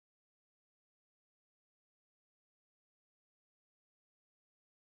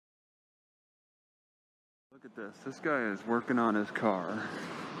Look at this. This guy is working on his car,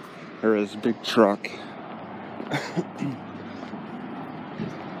 or his big truck.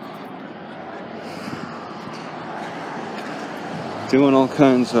 Doing all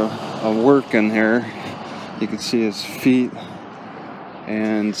kinds of work in here. You can see his feet.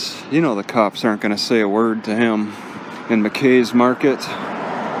 And you know the cops aren't going to say a word to him in McKay's Market.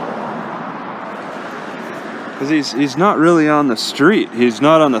 Because he's not really on the street. He's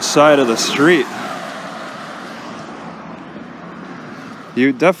not on the side of the street.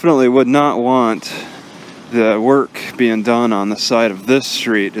 You definitely would not want the work being done on the side of this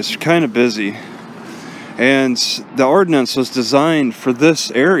street. It's kind of busy. And the ordinance was designed for this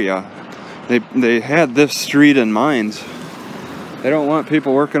area. They had this street in mind. They don't want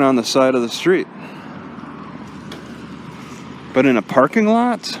people working on the side of the street. But in a parking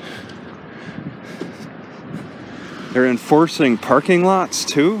lot, they're enforcing parking lots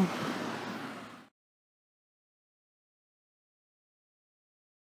too.